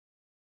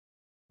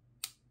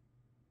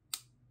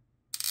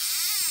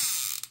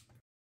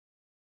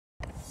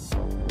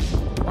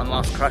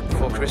last crack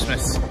before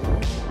Christmas. A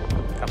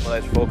couple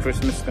of days before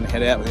Christmas, gonna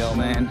head out with the old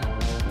man.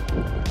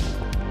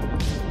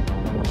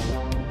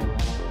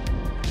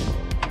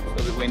 It's a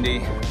little bit windy,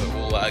 but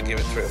we'll give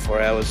it 3 or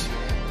 4 hours, see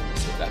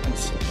what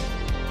happens.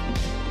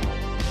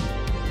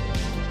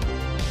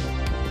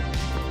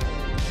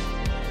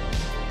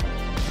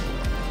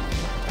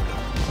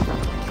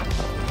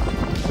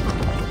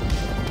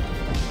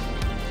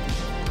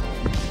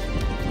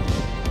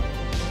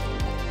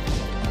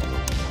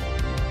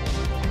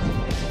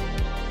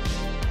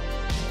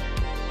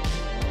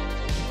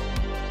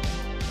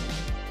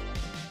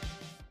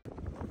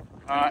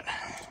 Alright,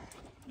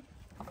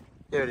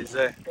 there it is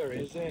there. There it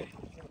is there.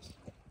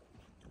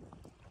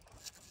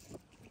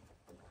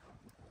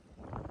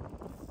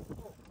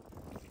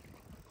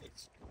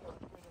 It's got a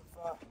bit of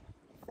fight.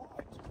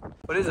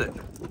 What is it? Is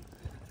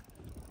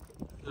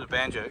it a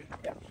banjo?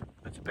 Yeah.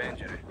 It's a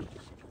banjo.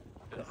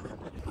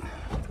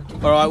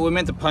 Alright, we're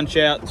meant to punch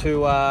out to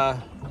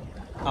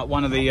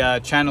one of the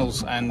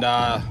channels, and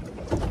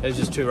it's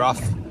just too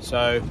rough.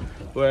 So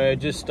we're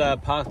just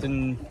parked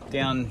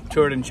down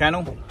Tooradin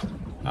Channel.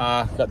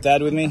 Got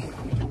Dad with me,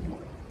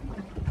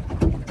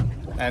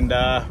 and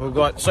we've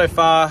got so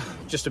far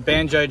just a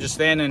banjo just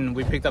then, and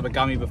we picked up a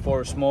gummy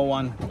before, a small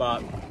one,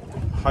 but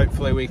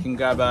hopefully we can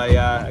grab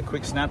a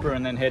quick snapper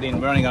and then head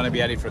in. We're only going to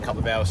be at it for a couple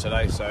of hours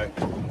today, so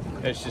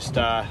it's just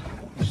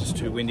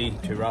too windy,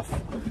 too rough.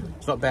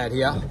 It's not bad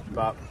here,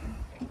 but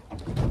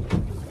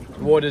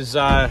the water's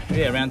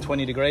yeah, around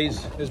 20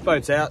 degrees. There's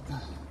boats out.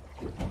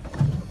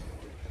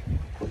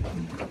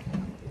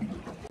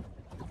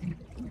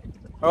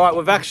 All right,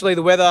 we've actually,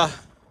 the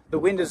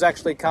wind has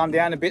actually calmed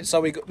down a bit, so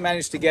we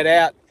managed to get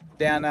out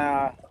down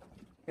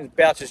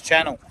Boucher's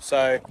Channel.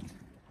 So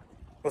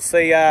we'll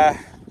see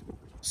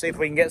if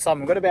we can get some.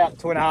 We've got about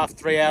 2.5,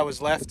 3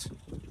 hours left.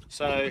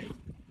 So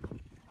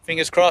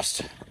fingers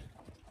crossed.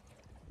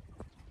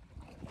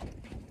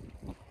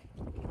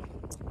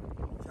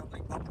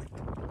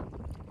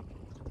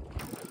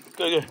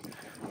 Good.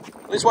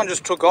 This one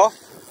just took off.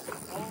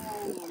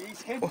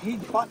 He's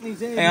butting his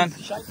head. Hang on.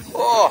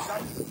 Oh,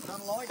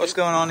 what's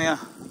going on here?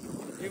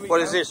 What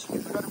is this?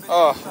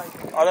 Oh,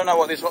 I don't know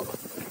what this was.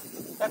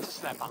 That's a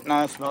snapper.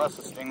 No, it's not.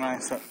 That's a stingray.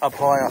 It's up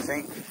high, I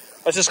think.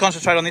 Let's just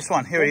concentrate on this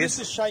one. Here he is.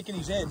 This is shaking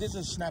his head. This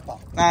is a snapper.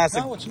 No,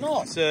 it's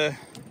not. It's a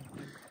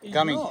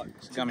gummy.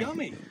 It's a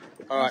gummy.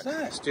 All right,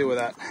 let's deal with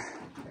that.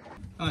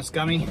 Nice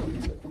gummy.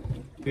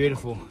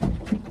 Beautiful.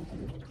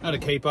 Not a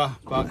keeper,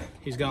 but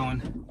he's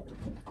going.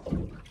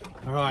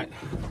 All right,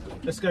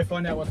 let's go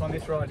find out what's on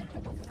this ride.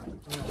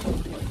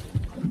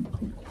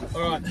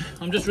 All right,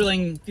 I'm just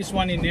reeling this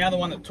one in now, the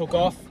one that took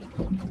off.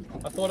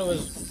 I thought it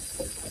was,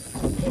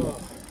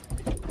 oh.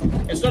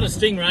 It's not a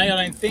stingray,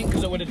 I don't think,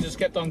 because it would have just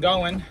kept on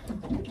going.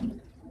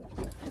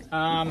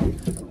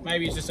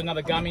 Maybe it's just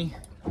another gummy.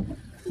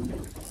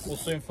 We'll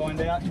soon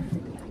find out.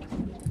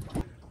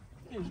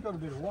 Yeah, he's got a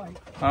bit of weight.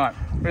 All right,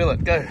 reel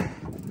it, go.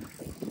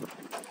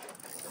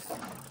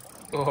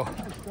 Oh.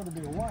 He's got a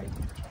bit of weight.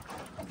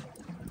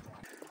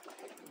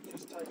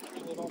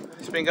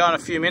 It's been going a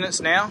few minutes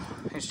now.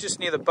 It's just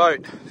near the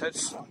boat.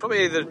 It's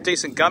probably either a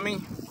decent gummy.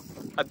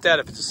 I doubt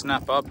if it's a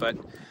snapper, but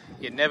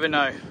you never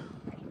know.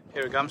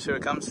 Here it comes, here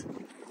it comes.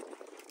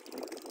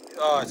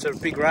 Oh, it's a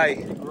big ray.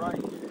 Big ray.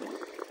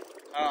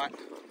 Alright.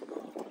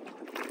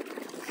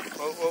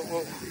 Whoa, whoa,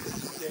 whoa.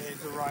 Yeah,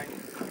 it's a ray.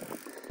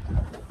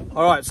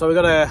 Alright, so we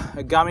got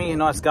a gummy, a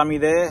nice gummy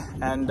there,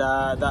 and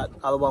that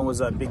other one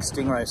was a big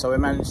stingray, so we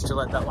managed to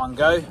let that one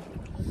go.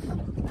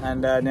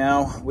 And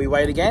now we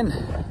wait again.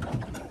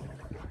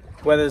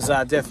 Weather's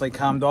definitely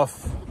calmed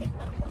off.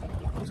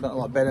 It's gotten a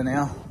lot better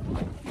now.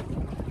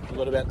 We've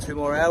got about 2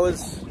 more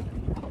hours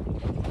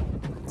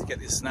to get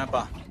this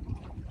snapper.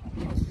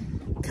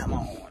 Come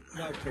on.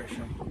 No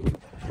pressure.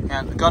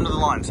 Now, go under the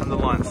lines, under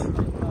the lines.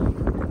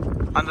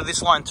 Under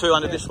this line too,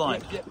 under this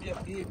line. Yep.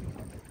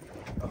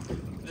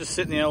 Just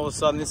sitting there, all of a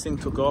sudden this thing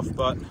took off,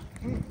 but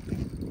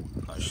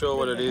not sure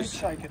what it is.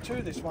 Head shaker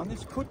too, this one.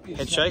 This could be a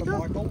head snapper, shaker?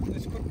 Michael.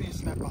 This could be a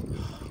snapper.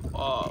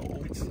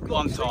 Oh,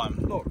 long time.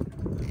 Look,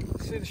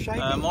 see the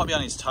shaking? It might be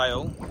on his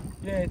tail.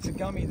 Yeah, it's a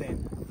gummy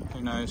then.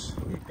 Who knows?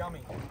 Yeah,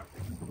 gummy.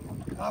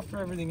 After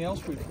everything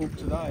else we've hooked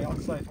today,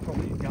 I'd say it's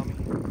probably a gummy.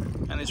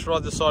 And this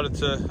rod decided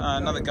to,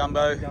 another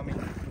gumbo. Gummy.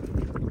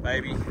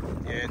 Baby.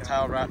 Yeah,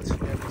 tail wrapped.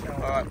 Yeah,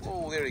 Alright,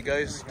 oh, there he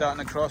goes,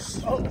 starting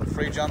across. Oh.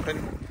 Free jumping.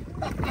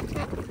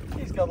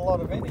 He's got a lot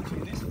of energy,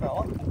 this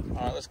fella.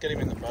 Alright, let's get him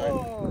in the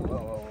boat.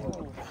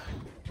 Whoa.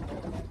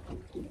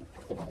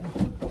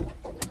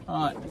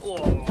 Alright,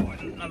 oh,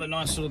 another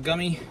nice little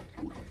gummy.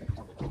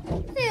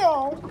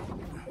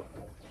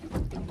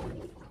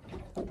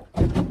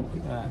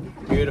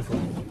 Beautiful.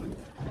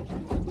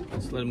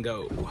 Let's let him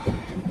go.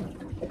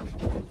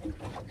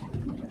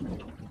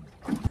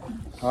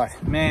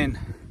 Alright, man,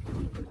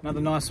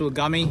 another nice little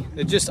gummy.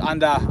 They're just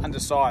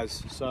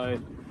undersized, so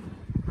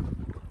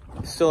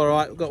still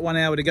alright. We've got 1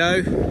 hour to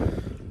go.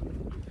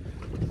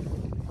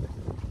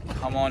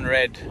 Come on,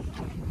 red.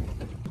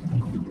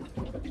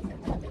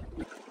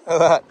 Look at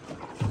that.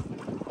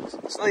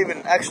 It's not even,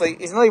 actually,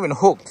 he's not even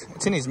hooked.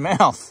 It's in his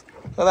mouth.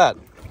 Look at that.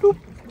 Boop.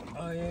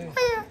 Oh yeah.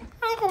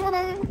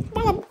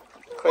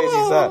 Crazy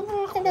is that?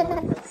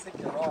 I think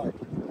you're right.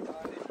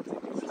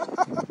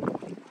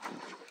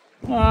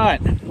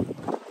 Alright.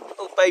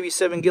 Little baby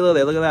 7-giller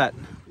there, look at that.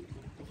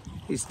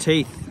 His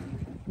teeth.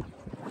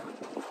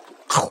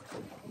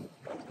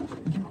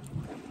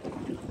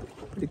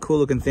 Pretty cool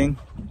looking thing.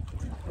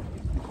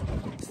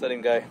 Just let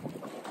him go.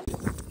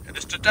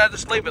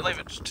 Just leave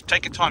it, just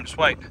take your time, just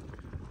wait.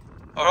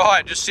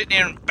 Alright, just sit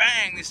there and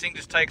bang, this thing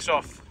just takes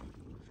off.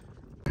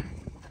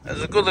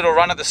 There's a good little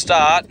run at the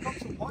start.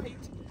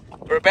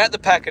 We're about to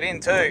pack it in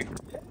too.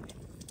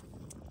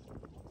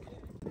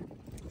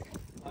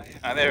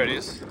 Oh, there it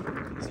is.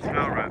 It's a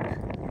tail rack.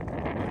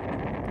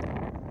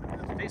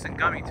 It's a decent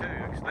gummy too,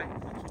 actually.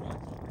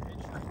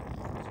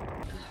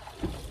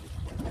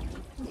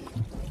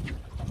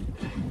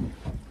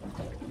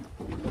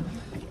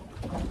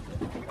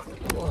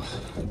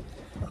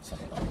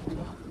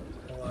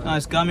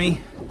 Nice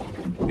gummy.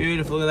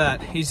 Beautiful, look at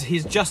that.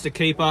 He's just a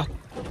keeper,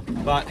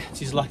 but it's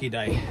his lucky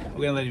day.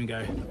 We're gonna let him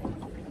go.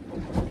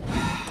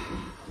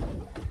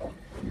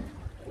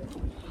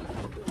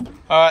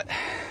 Alright,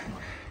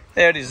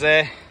 there it is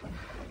there.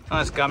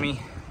 Nice gummy.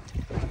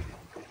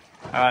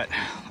 Alright,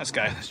 let's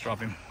go, let's drop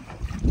him.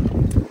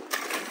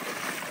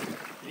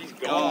 He's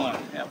gone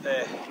out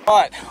there.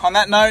 Alright, on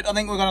that note, I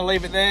think we're gonna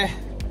leave it there.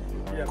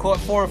 Yep. Caught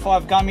 4 or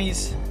 5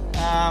 gummies,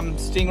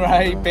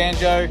 stingray,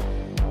 banjo.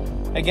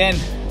 Again,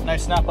 no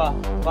snapper,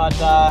 but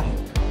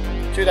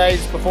 2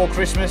 days before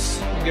Christmas,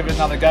 we'll give it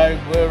another go.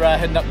 We're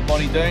heading up to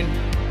Bonnie Doon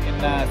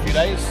in a few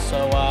days,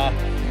 so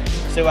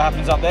see what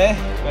happens up there.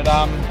 But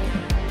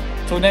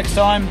till next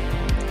time,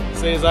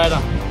 see you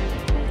later.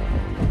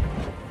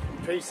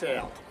 Peace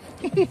out.